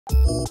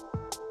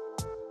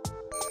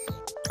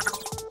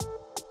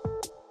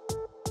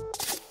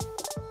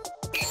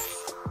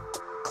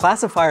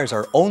Classifiers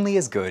are only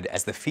as good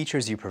as the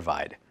features you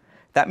provide.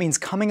 That means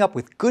coming up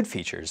with good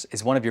features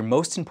is one of your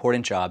most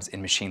important jobs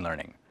in machine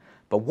learning.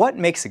 But what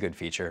makes a good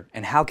feature,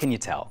 and how can you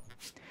tell?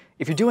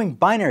 If you're doing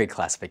binary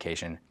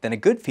classification, then a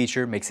good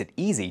feature makes it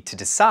easy to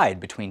decide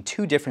between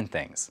two different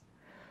things.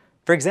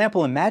 For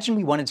example, imagine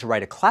we wanted to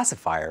write a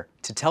classifier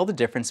to tell the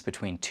difference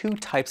between two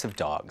types of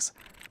dogs,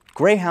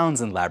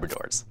 greyhounds and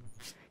Labradors.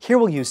 Here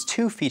we'll use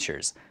two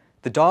features,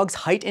 the dog's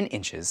height in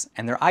inches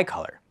and their eye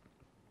color.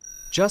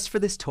 Just for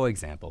this toy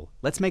example,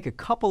 let's make a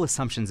couple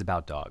assumptions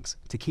about dogs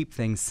to keep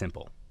things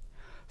simple.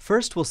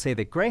 First, we'll say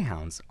that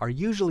greyhounds are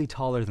usually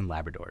taller than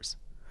Labradors.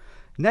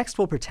 Next,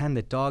 we'll pretend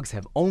that dogs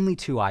have only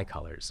two eye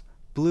colors,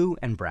 blue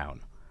and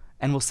brown,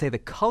 and we'll say the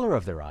color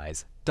of their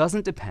eyes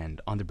doesn't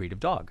depend on the breed of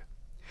dog.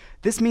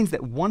 This means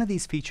that one of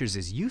these features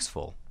is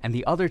useful and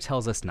the other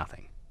tells us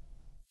nothing.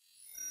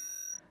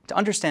 To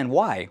understand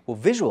why, we'll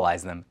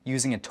visualize them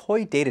using a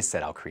toy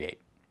dataset I'll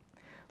create.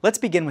 Let's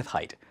begin with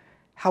height.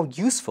 How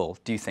useful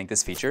do you think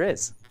this feature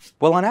is?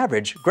 Well, on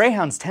average,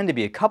 greyhounds tend to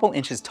be a couple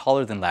inches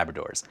taller than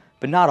Labradors,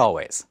 but not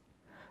always.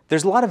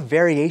 There's a lot of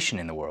variation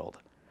in the world.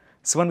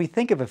 So when we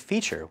think of a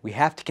feature, we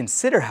have to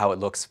consider how it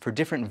looks for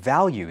different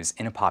values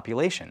in a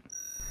population.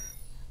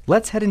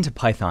 Let's head into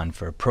Python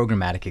for a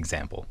programmatic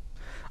example.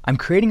 I'm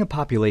creating a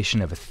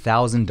population of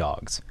 1,000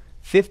 dogs,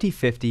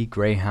 50-50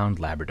 Greyhound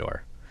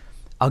Labrador.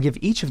 I'll give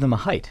each of them a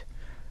height.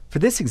 For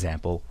this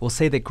example, we'll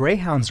say that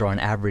greyhounds are on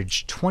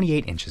average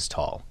 28 inches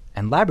tall,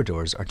 and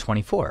Labradors are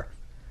 24.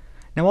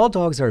 Now all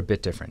dogs are a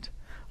bit different.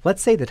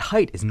 Let's say that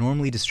height is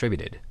normally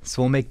distributed,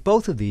 so we'll make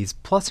both of these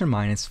plus or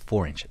minus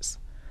 4 inches.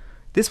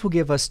 This will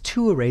give us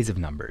two arrays of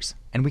numbers,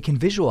 and we can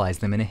visualize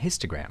them in a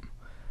histogram.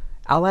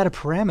 I'll add a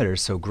parameter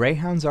so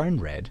greyhounds are in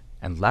red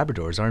and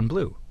Labradors are in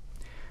blue.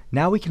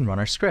 Now we can run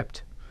our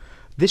script.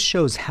 This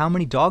shows how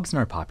many dogs in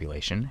our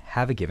population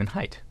have a given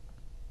height.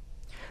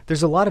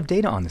 There's a lot of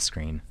data on the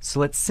screen, so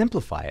let's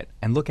simplify it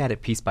and look at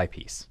it piece by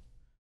piece.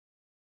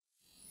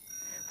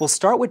 We'll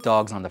start with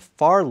dogs on the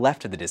far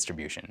left of the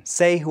distribution,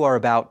 say who are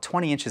about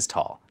 20 inches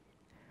tall.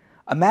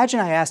 Imagine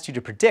I asked you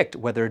to predict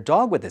whether a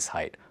dog with this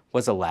height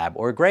was a lab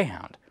or a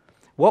greyhound.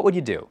 What would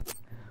you do?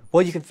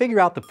 Well, you can figure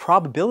out the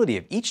probability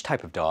of each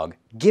type of dog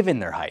given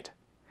their height.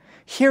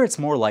 Here it's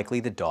more likely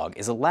the dog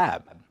is a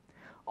lab.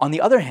 On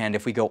the other hand,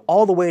 if we go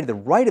all the way to the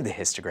right of the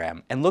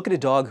histogram and look at a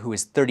dog who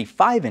is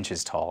 35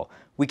 inches tall,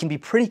 we can be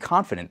pretty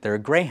confident they're a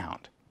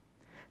greyhound.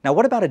 Now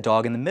what about a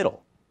dog in the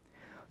middle?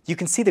 You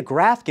can see the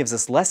graph gives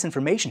us less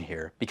information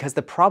here because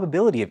the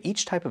probability of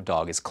each type of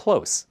dog is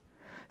close.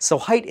 So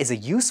height is a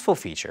useful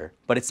feature,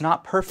 but it's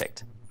not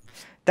perfect.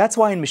 That's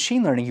why in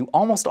machine learning you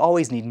almost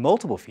always need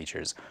multiple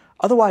features,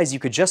 otherwise you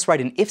could just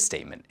write an if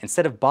statement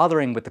instead of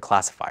bothering with the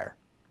classifier.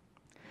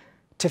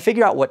 To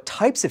figure out what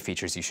types of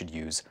features you should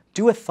use,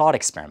 do a thought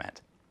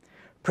experiment.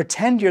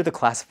 Pretend you're the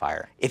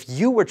classifier. If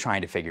you were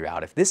trying to figure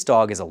out if this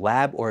dog is a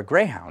lab or a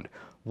greyhound,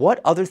 what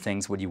other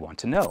things would you want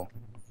to know?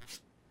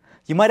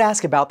 You might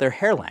ask about their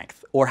hair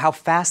length, or how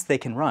fast they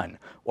can run,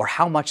 or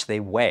how much they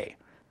weigh.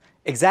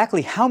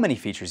 Exactly how many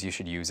features you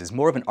should use is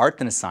more of an art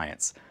than a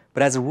science,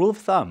 but as a rule of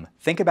thumb,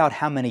 think about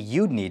how many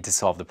you'd need to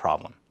solve the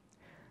problem.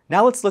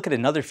 Now let's look at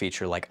another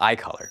feature like eye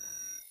color.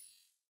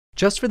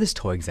 Just for this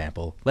toy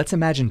example, let's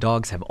imagine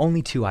dogs have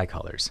only two eye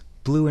colors,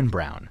 blue and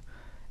brown.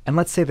 And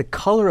let's say the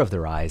color of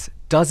their eyes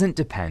doesn't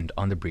depend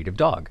on the breed of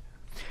dog.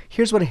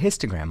 Here's what a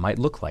histogram might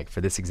look like for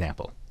this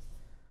example.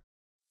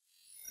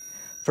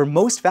 For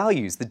most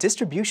values, the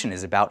distribution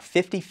is about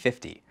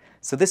 50-50,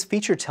 so this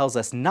feature tells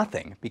us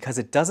nothing because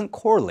it doesn't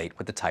correlate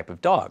with the type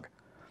of dog.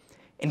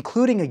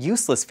 Including a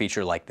useless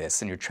feature like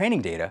this in your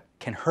training data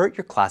can hurt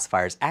your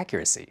classifier's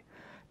accuracy.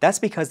 That's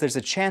because there's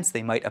a chance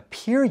they might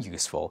appear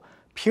useful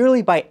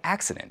purely by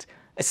accident,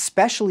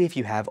 especially if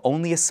you have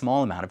only a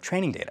small amount of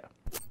training data.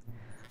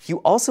 You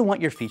also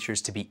want your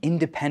features to be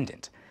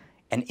independent,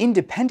 and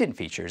independent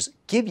features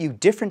give you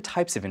different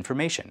types of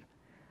information.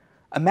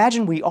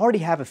 Imagine we already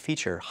have a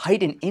feature,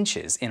 height in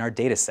inches, in our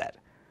data set.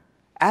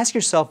 Ask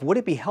yourself, would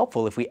it be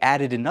helpful if we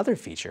added another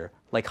feature,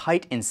 like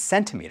height in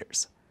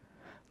centimeters?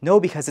 No,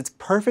 because it's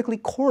perfectly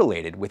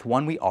correlated with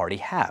one we already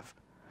have.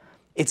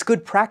 It's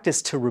good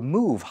practice to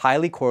remove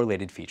highly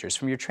correlated features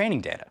from your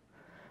training data.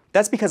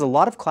 That's because a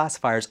lot of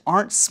classifiers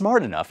aren't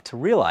smart enough to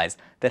realize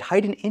that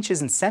height in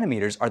inches and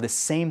centimeters are the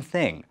same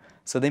thing,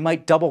 so they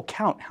might double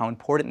count how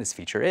important this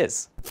feature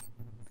is.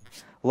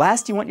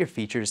 Last, you want your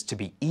features to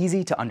be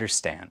easy to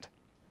understand.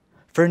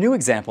 For a new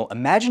example,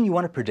 imagine you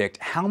want to predict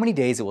how many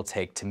days it will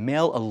take to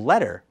mail a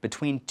letter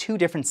between two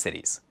different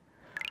cities.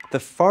 The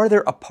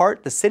farther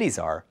apart the cities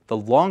are, the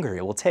longer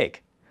it will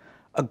take.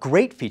 A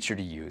great feature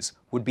to use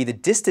would be the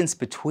distance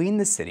between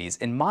the cities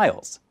in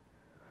miles.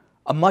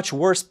 A much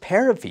worse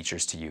pair of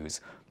features to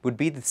use would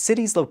be the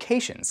cities'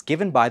 locations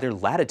given by their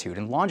latitude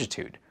and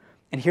longitude.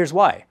 And here's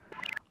why.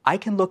 I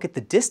can look at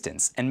the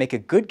distance and make a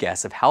good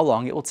guess of how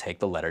long it will take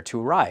the letter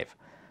to arrive.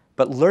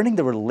 But learning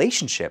the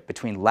relationship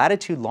between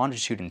latitude,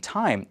 longitude, and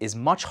time is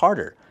much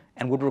harder,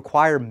 and would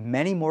require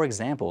many more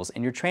examples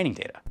in your training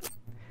data.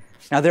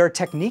 Now, there are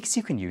techniques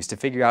you can use to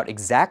figure out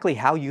exactly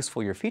how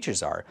useful your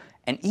features are,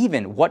 and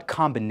even what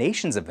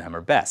combinations of them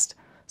are best,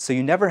 so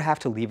you never have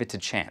to leave it to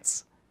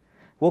chance.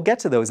 We'll get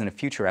to those in a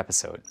future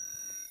episode.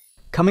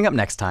 Coming up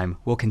next time,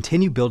 we'll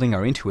continue building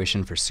our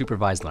intuition for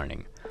supervised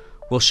learning.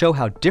 We'll show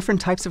how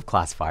different types of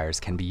classifiers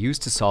can be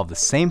used to solve the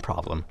same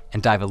problem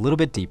and dive a little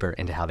bit deeper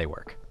into how they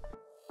work.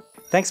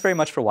 Thanks very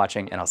much for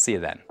watching, and I'll see you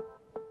then.